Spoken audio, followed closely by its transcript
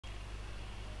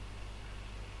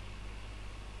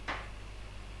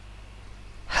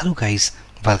Hello guys,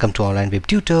 welcome to Online Web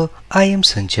Tutor. I am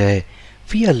Sanjay.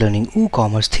 We are learning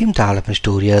WooCommerce theme development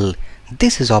tutorial.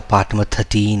 This is our part number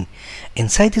 13.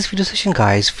 Inside this video session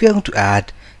guys, we are going to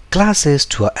add classes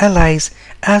to our allies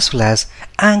as well as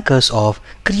anchors of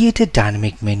created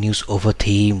dynamic menus over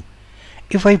theme.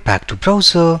 If I back to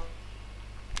browser,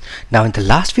 now in the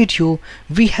last video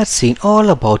we had seen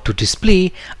all about to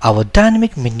display our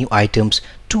dynamic menu items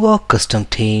to our custom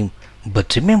theme.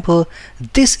 But remember,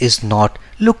 this is not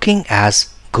looking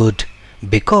as good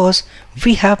because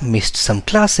we have missed some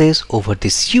classes over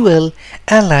this UL,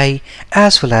 ally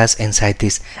as well as inside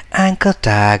this anchor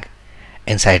tag.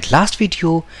 Inside last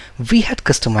video we had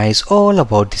customized all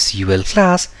about this UL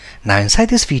class. Now inside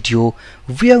this video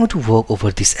we are going to work over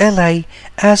this ally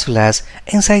as well as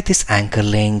inside this anchor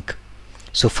link.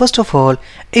 So first of all,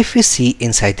 if we see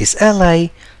inside this ally,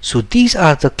 so these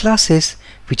are the classes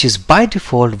which is by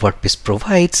default WordPress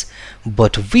provides,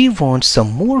 but we want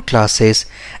some more classes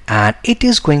and it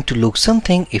is going to look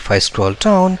something if I scroll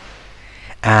down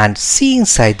and see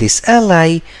inside this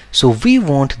ally. So we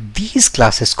want these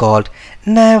classes called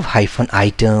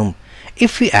nav-item.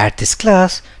 If we add this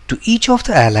class to each of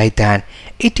the ally, then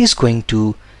it is going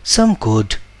to some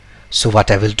good. So what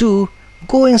I will do,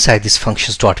 go inside this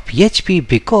functions.php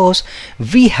because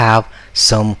we have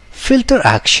some filter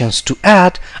actions to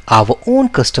add our own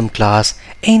custom class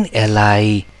in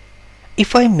ally.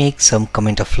 If I make some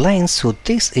comment of lines, so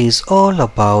this is all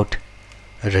about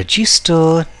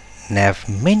register nav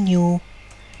menu,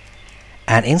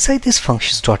 and inside this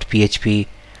functions.php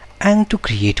I'm going to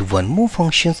create one more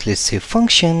function. Let's say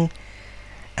function,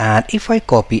 and if I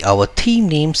copy our theme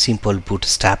name, simple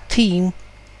bootstrap theme,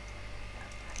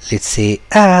 let's say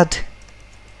add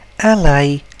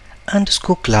ally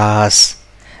underscore class.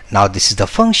 Now this is the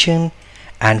function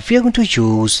and we are going to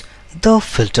use the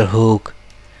filter hook.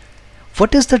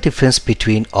 What is the difference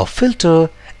between a filter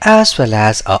as well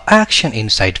as our action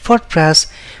inside WordPress?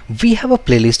 We have a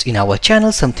playlist in our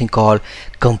channel, something called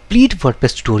complete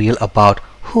WordPress tutorial about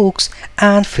hooks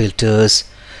and filters.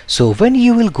 So when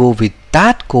you will go with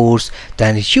that course,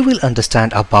 then you will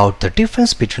understand about the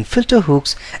difference between filter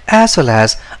hooks as well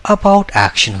as about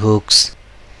action hooks.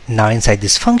 Now inside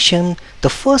this function, the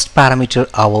first parameter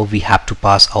we have to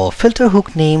pass our filter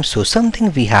hook name, so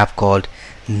something we have called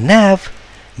nav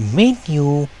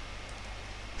menu,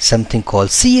 something called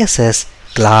CSS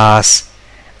class.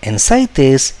 Inside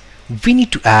this we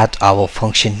need to add our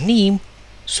function name,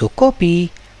 so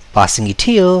copy, passing it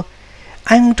here.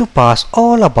 I'm going to pass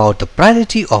all about the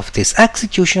priority of this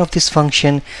execution of this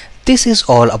function. This is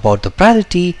all about the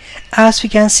priority as we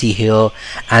can see here,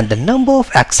 and the number of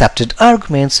accepted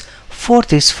arguments for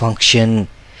this function.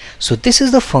 So this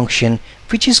is the function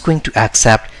which is going to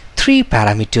accept 3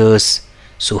 parameters.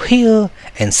 So here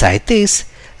inside this,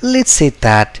 let's say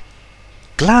that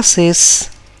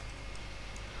classes,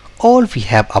 all we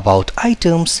have about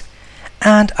items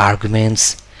and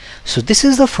arguments. So this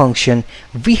is the function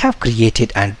we have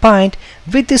created and bind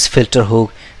with this filter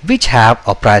hook which have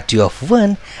a priority of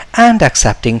 1 and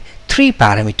accepting 3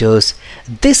 parameters.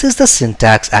 This is the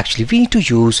syntax actually we need to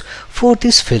use for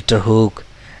this filter hook.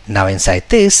 Now inside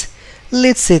this,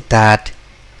 let's say that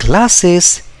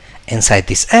classes, inside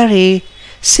this array,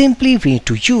 simply we need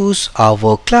to use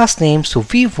our class name. So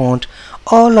we want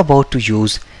all about to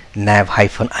use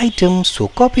nav-item, so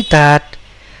copy that,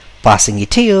 passing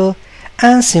it here,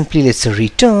 and simply let's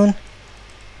return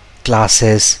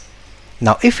classes.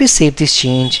 Now if we save this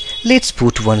change, let's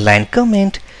put one line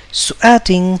comment, so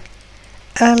adding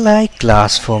ally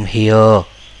class from here.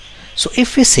 So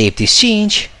if we save this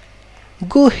change,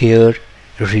 go here,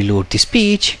 reload this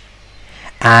page,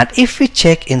 and if we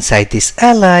check inside this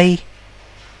ally,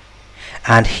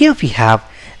 and here we have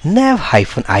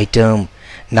nav-item.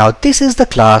 Now this is the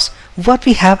class what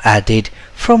we have added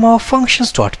from our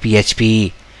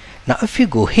functions.php. Now if you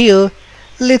go here,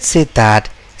 let's say that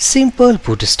simple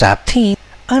bootstrap theme,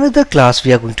 another class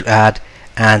we are going to add,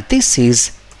 and this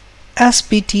is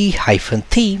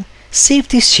spt-theme. Save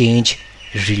this change,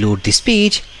 reload this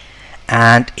page,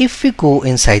 and if we go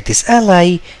inside this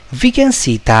ally, we can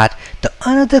see that the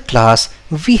another class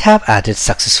we have added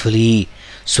successfully.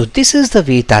 So this is the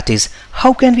way, that is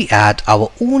how can we add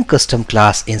our own custom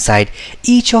class inside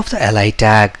each of the ally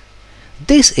tag.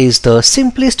 This is the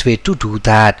simplest way to do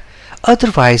that.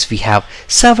 Otherwise we have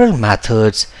several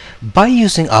methods by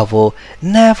using our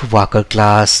nav-worker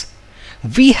class.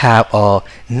 We have a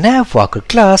nav-worker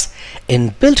class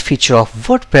inbuilt feature of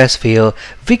WordPress where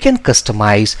we can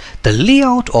customize the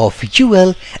layout of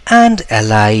UL and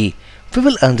ally. we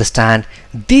will understand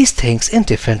these things in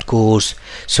different course.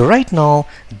 So right now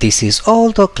this is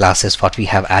all the classes what we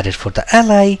have added for the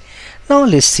li. Now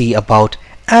let's see about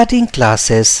adding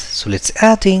classes. So let's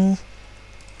adding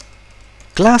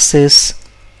classes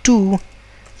to,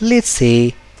 let's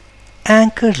say,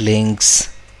 anchor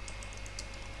links.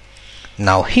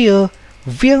 Now here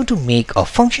we are going to make a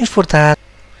function for that.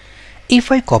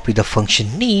 If I copy the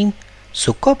function name,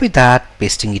 so copy that,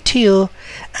 pasting it here,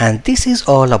 and this is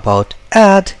all about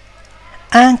add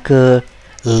anchor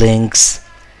links.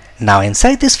 Now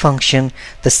inside this function,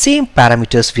 the same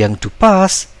parameters we are going to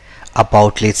pass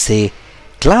about, let's say,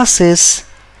 classes,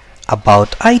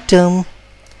 about item,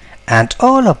 and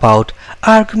all about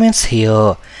arguments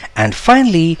here. And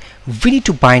finally we need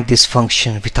to bind this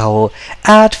function with our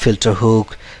add filter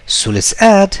hook. So let's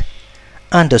add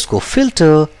underscore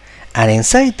filter, and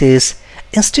inside this,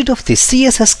 instead of the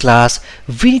CSS class,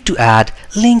 we need to add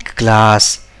link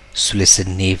class. So let's say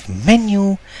nav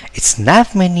menu, it's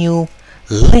nav menu,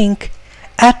 link,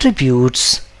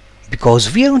 attributes,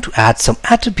 because we are going to add some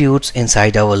attributes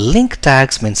inside our link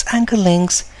tags, means anchor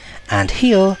links. And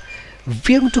here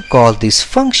we are going to call this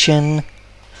function,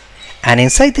 and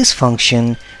inside this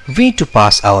function we need to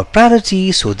pass our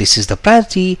priority. So this is the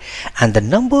priority, and the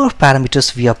number of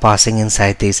parameters we are passing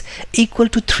inside this equal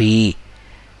to 3.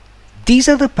 These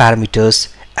are the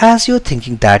parameters. As you're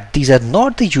thinking that these are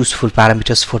not the useful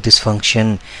parameters for this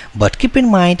function, but keep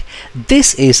in mind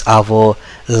this is our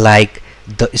like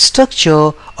the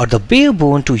structure or the bare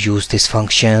bone to use these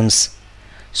functions.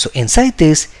 So inside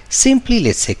this, simply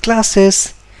let's say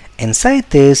classes. Inside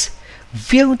this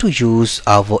we are going to use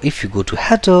our, if you go to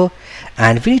header,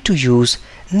 and we need to use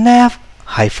nav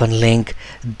hyphen link.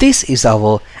 This is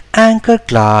our anchor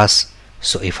class.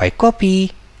 So if I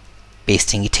copy,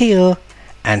 pasting it here,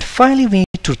 and finally we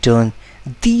need to return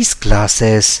these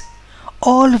classes.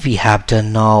 All we have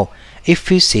done now, if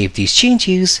we save these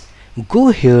changes, go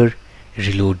here,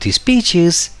 reload these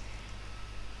pages.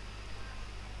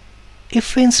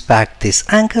 If we inspect this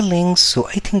anchor links, so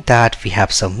I think that we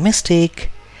have some mistake,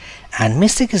 and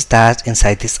mistake is that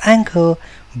inside this anchor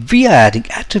we are adding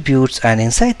attributes, and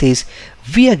inside this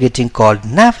we are getting called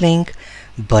navlink,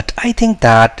 but I think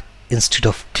that instead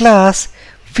of class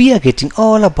we are getting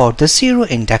all about the 0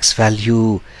 index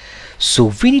value.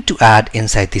 So we need to add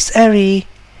inside this array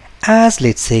as,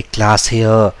 let's say, class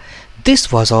here.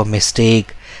 This was our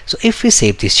mistake. So if we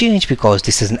save this change, because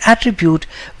this is an attribute,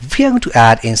 we are going to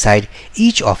add inside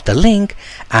each of the link,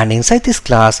 and inside this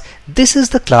class, this is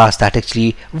the class that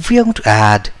actually we are going to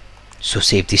add. So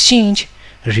save this change,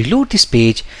 reload this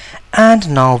page, and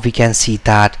now we can see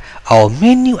that our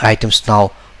menu items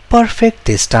now perfect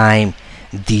this time.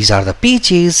 These are the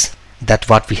pages that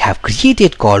what we have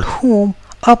created called home,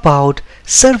 about,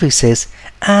 services,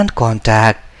 and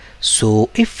contact. So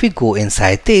if we go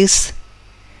inside this,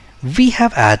 we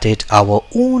have added our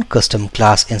own custom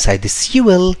class inside this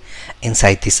UL,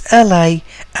 inside this li,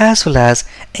 as well as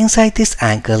inside this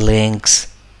anchor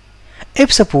links.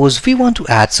 If suppose we want to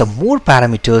add some more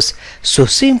parameters, so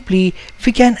simply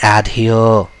we can add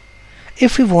here.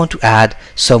 If we want to add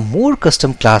some more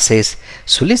custom classes,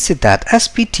 so let's say that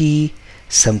spt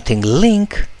something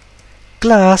link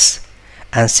class,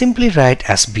 and simply write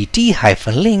sbt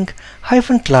hyphen link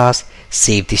hyphen class,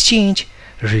 save this change,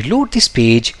 reload this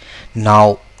page.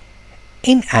 Now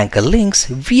in anchor links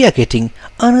we are getting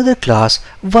another class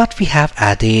what we have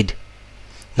added.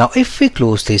 Now if we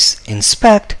close this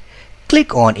inspect,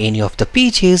 click on any of the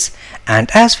pages, and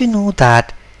as we know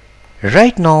that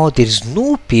right now there is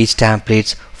no page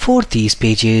templates for these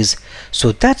pages,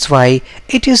 so that's why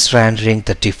it is rendering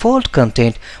the default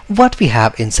content what we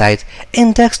have inside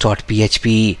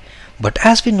index.php. But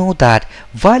as we know that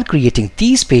while creating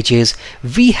these pages,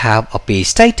 we have a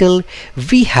page title,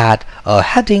 we had a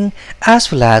heading,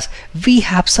 as well as we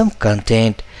have some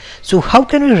content. So how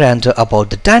can we render about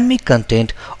the dynamic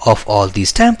content of all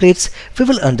these templates? We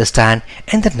will understand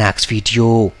in the next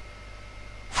video.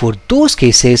 For those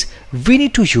cases, we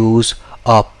need to use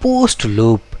a post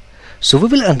loop. So we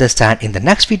will understand in the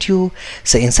next video.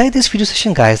 So inside this video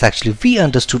session guys, actually we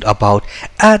understood about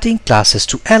adding classes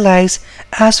to LIs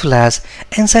as well as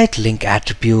inside link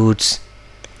attributes.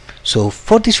 So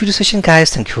for this video session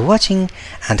guys, thank you for watching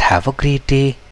and have a great day.